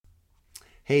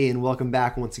Hey, and welcome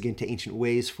back once again to Ancient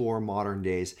Ways for Modern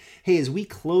Days. Hey, as we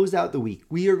close out the week,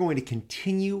 we are going to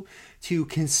continue to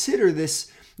consider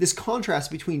this contrast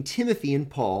between Timothy and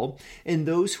Paul and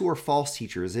those who are false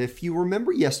teachers. If you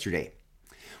remember yesterday,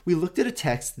 we looked at a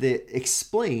text that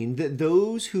explained that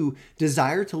those who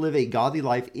desire to live a godly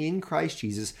life in Christ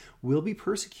Jesus will be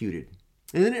persecuted.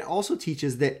 And then it also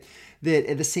teaches that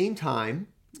at the same time,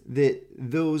 that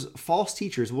those false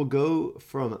teachers will go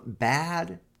from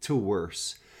bad to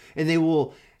worse, and they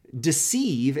will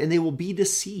deceive and they will be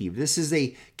deceived. This is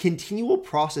a continual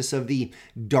process of the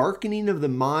darkening of the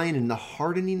mind and the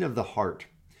hardening of the heart.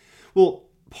 Well,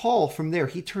 Paul from there,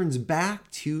 he turns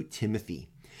back to Timothy,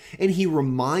 and he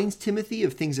reminds Timothy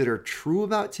of things that are true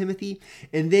about Timothy,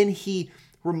 and then he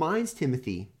reminds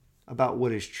Timothy about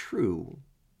what is true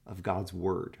of God's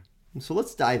word. And so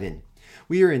let's dive in.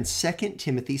 We are in 2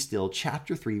 Timothy still,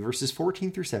 chapter 3, verses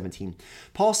 14 through 17.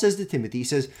 Paul says to Timothy, he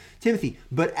says, Timothy,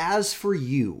 but as for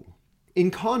you,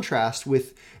 in contrast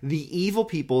with the evil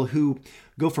people who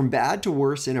go from bad to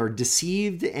worse and are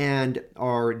deceived and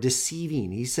are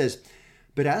deceiving, he says,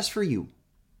 but as for you,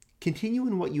 continue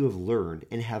in what you have learned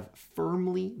and have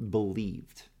firmly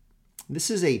believed. This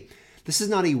is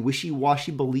not a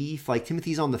wishy-washy belief like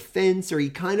Timothy's on the fence or he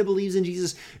kind of believes in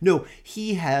Jesus. No,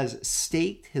 he has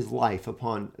staked his life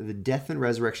upon the death and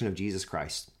resurrection of Jesus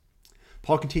Christ.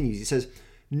 Paul continues, he says,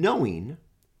 knowing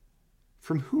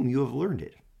from whom you have learned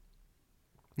it.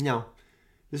 Now,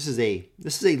 this is a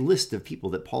list of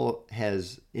people that Paul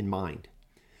has in mind.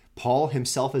 Paul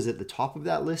himself is at the top of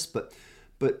that list,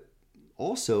 but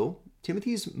also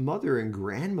Timothy's mother and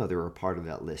grandmother are part of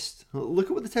that list. Look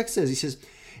at what the text says. He says,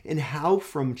 and how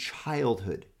from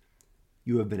childhood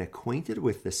you have been acquainted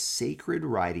with the sacred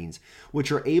writings,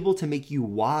 which are able to make you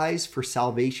wise for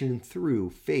salvation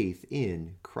through faith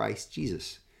in Christ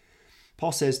Jesus.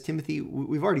 Paul says, Timothy,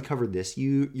 we've already covered this.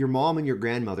 Your mom and your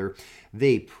grandmother,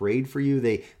 they prayed for you.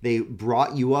 They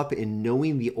brought you up in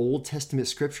knowing the Old Testament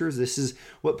scriptures. This is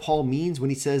what Paul means when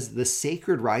he says the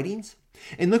sacred writings.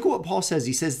 And look at what Paul says.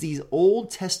 He says these Old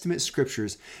Testament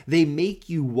scriptures, they make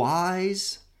you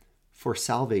wise for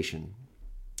salvation,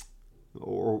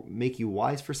 or make you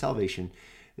wise for salvation.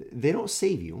 They don't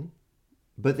save you,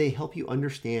 but they help you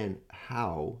understand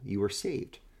how you are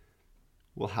saved.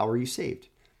 Well, how are you saved? It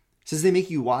says they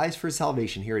make you wise for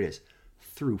salvation. Here it is,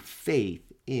 through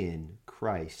faith in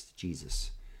Christ Jesus.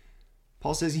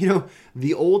 Paul says,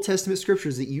 the Old Testament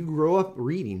scriptures that you grow up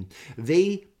reading,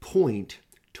 they point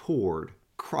toward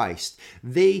Christ.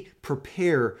 They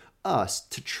prepare us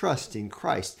to trust in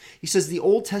Christ. He says the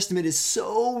Old Testament is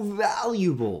so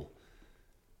valuable.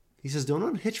 He says, don't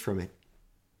unhitch from it.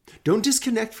 Don't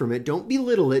disconnect from it. Don't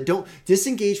belittle it. Don't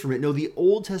disengage from it. No, the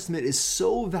Old Testament is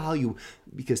so valuable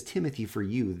because, Timothy, for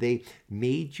you, they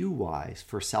made you wise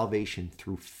for salvation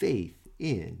through faith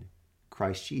in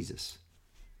Christ Jesus.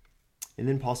 And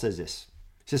then Paul says this.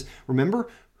 He says, remember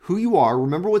who you are,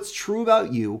 remember what's true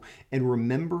about you, and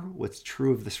remember what's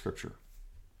true of the scripture.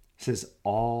 It says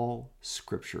all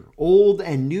scripture, Old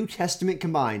and New Testament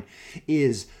combined,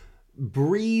 is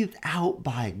breathed out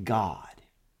by God.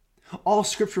 All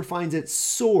scripture finds its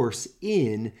source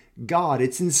in God.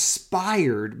 It's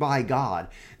inspired by God.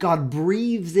 God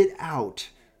breathes it out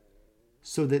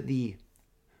so that the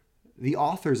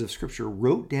authors of scripture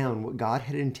wrote down what God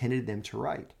had intended them to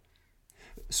write.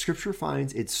 Scripture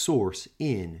finds its source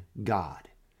in God.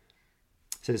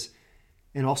 It says,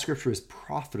 and all scripture is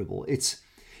profitable.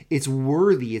 It's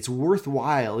worthy. It's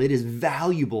worthwhile. It is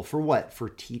valuable for what? For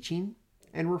teaching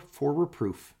and for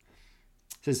reproof.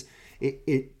 It says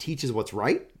it teaches what's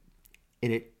right,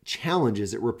 and it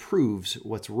challenges, it reproves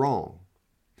what's wrong.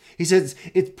 He says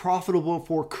it's profitable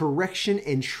for correction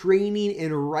and training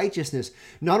in righteousness.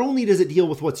 Not only does it deal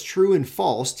with what's true and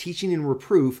false, teaching and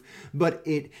reproof, but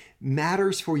it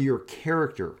matters for your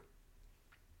character.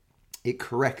 It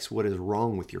corrects what is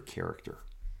wrong with your character.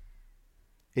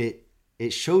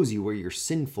 It shows you where you're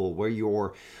sinful, where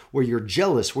you're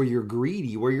jealous, where you're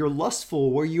greedy, where you're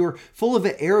lustful, where you're full of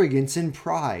arrogance and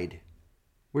pride,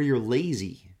 where you're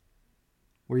lazy,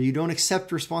 where you don't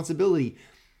accept responsibility.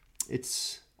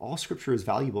 All scripture is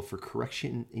valuable for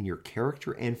correction in your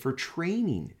character and for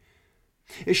training.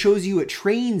 It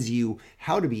trains you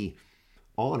how to be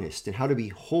honest and how to be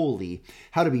holy,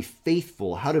 how to be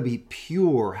faithful, how to be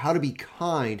pure, how to be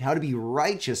kind, how to be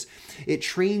righteous. It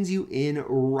trains you in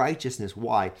righteousness.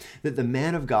 Why? That the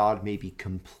man of God may be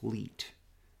complete,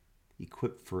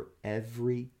 equipped for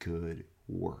every good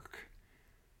work.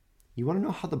 You want to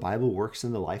know how the Bible works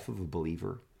in the life of a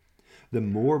believer? The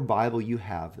more Bible you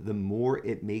have, the more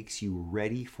it makes you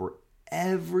ready for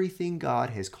everything God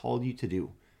has called you to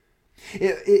do.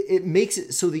 It makes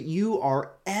it so that you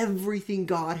are everything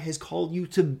God has called you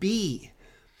to be.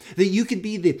 That you could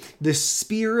be the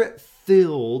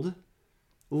Spirit-filled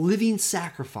living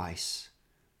sacrifice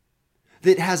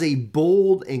that has a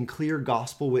bold and clear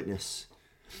gospel witness,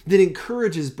 that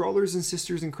encourages brothers and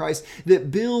sisters in Christ,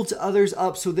 that builds others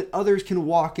up so that others can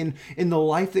walk in the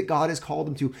life that God has called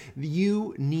them to.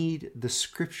 You need the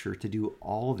Scripture to do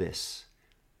all this.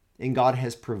 And God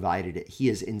has provided it. He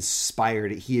has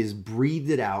inspired it. He has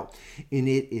breathed it out. And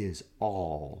it is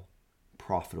all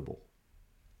profitable.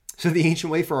 So the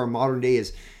ancient way for our modern day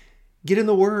is get in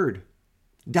the Word.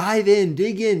 Dive in,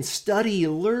 dig in, study,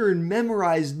 learn,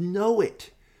 memorize, know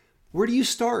it. Where do you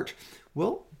start?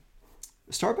 Well,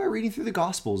 start by reading through the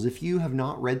Gospels if you have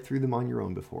not read through them on your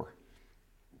own before.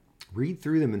 Read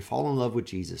through them and fall in love with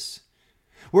Jesus.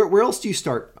 Where else do you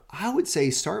start? I would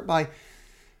say start by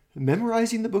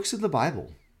memorizing the books of the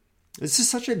Bible. This is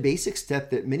such a basic step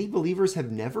that many believers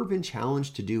have never been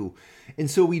challenged to do.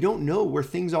 And so we don't know where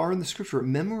things are in the Scripture.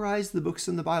 Memorize the books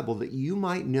in the Bible that you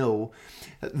might know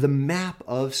the map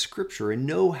of Scripture and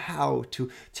know how to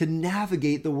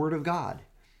navigate the Word of God.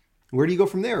 Where do you go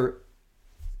from there?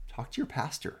 Talk to your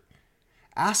pastor.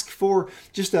 Ask for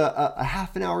just a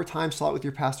half an hour time slot with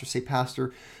your pastor. Say,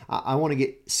 Pastor, I want to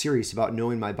get serious about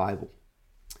knowing my Bible.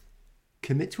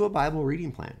 Commit to a Bible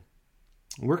reading plan.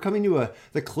 We're coming to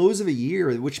the close of a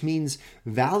year, which means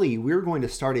Valley, we're going to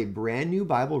start a brand new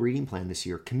Bible reading plan this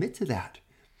year. Commit to that.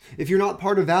 If you're not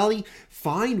part of Valley,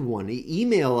 find one.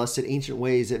 Email us at Ancient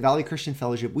Ways at Valley Christian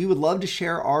Fellowship. We would love to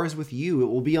share ours with you. It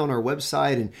will be on our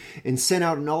website and sent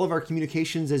out in all of our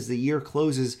communications as the year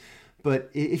closes.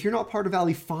 But if you're not part of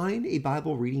Valley, find a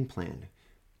Bible reading plan.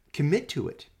 Commit to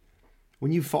it.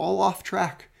 When you fall off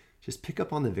track, just pick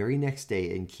up on the very next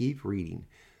day and keep reading,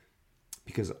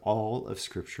 because all of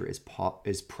Scripture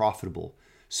is profitable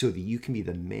so that you can be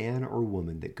the man or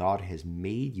woman that God has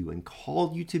made you and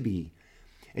called you to be,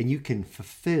 and you can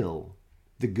fulfill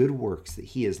the good works that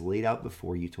He has laid out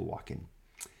before you to walk in.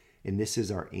 And this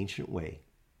is our ancient way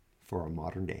for our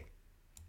modern day.